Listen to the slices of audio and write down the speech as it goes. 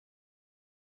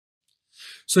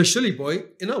So, Shirley boy,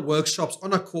 in our workshops,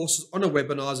 on our courses, on our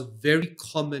webinars, a very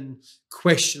common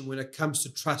question when it comes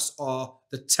to trust are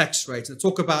the tax rates. And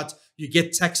talk about you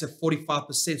get taxed at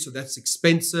 45%, so that's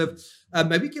expensive.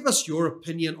 Maybe give us your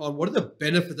opinion on what are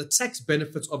the tax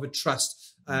benefits of a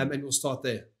trust, and we'll start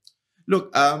there.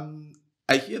 Look,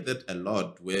 I hear that a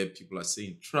lot where people are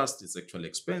saying trust is actually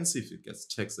expensive. It gets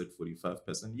taxed at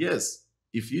 45%. Yes,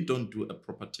 if you don't do a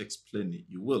proper tax planning,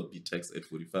 you will be taxed at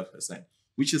 45%,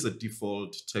 which is a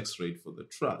default tax rate for the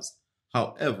trust.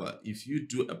 However, if you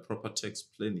do a proper tax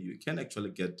planning, you can actually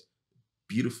get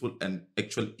beautiful and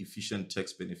actual efficient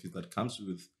tax benefits that comes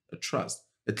with a trust.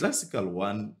 A classical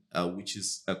one, which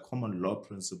is a common law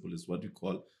principle, is what we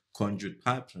call conduit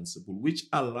pie principle, which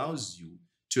allows you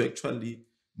to actually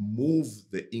move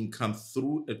the income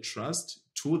through a trust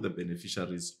to the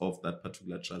beneficiaries of that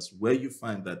particular trust, where you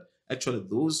find that actually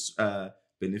those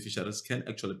beneficiaries can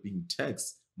actually be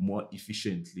taxed more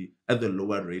efficiently at the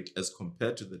lower rate as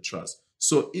compared to the trust.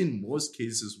 So in most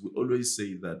cases, we always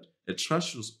say that a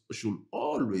trust should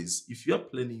always, if you are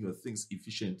planning your things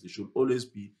efficiently, should always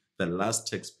be the last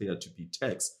taxpayer to be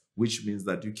taxed, which means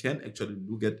that you can actually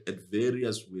look at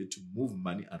various ways to move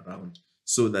money around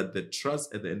so that the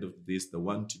trust at the end of the day is the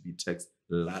one to be taxed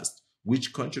last,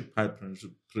 which conduit pie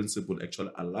principle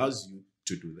actually allows you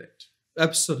to do that.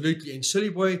 Absolutely. And Shirley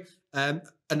boy,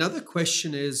 another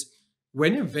question is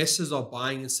when investors are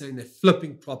buying and selling, they're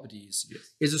flipping properties,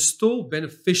 Yes. is it still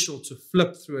beneficial to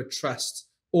flip through a trust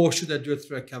or should they do it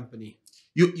through a company?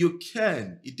 You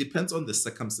can. It depends on the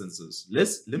circumstances.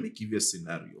 Let me give you a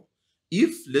scenario.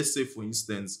 If, let's say, for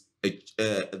instance,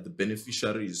 the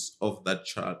beneficiaries of that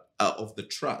chart of the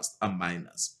trust are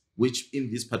minors, which in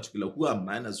this particular who are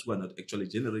minors who are not actually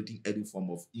generating any form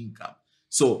of income.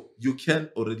 So you can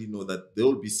already know that they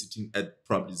will be sitting at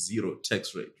probably zero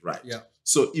tax rate, right? Yeah.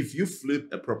 So if you flip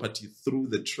a property through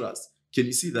the trust, can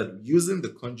you see that using the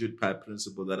conduit pie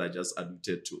principle that I just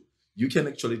alluded to, you can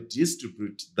actually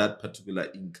distribute that particular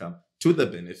income to the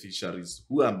beneficiaries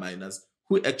who are minors,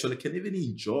 who actually can even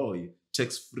enjoy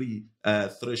tax-free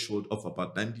threshold of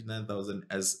about 99,000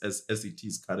 as it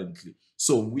is currently.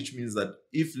 So which means that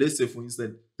if, let's say, for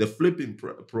instance, the flipping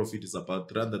profit is about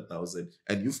 300,000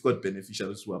 and you've got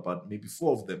beneficiaries who are about maybe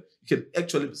four of them, you can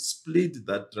actually split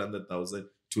that 300,000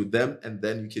 to them, and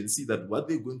then you can see that what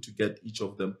they're going to get, each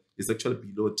of them, is actually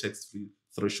below tax-free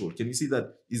threshold. Can you see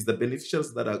that is the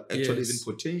beneficiaries that are actually even Yes.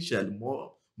 potentially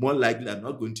more likely are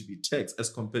not going to be taxed as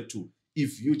compared to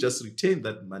if you just retain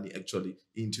that money actually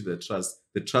into the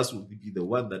trust will be the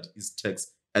one that is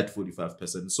taxed at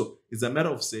 45%. So it's a matter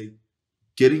of saying,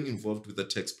 getting involved with a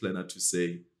tax planner to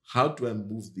say, how do I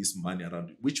move this money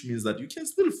around? Which means that you can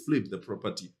still flip the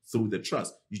property through the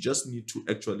trust. You just need to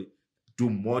actually do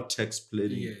more tax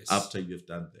planning Yes. after you've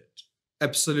done that.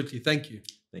 Absolutely. Thank you.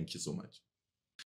 Thank you so much.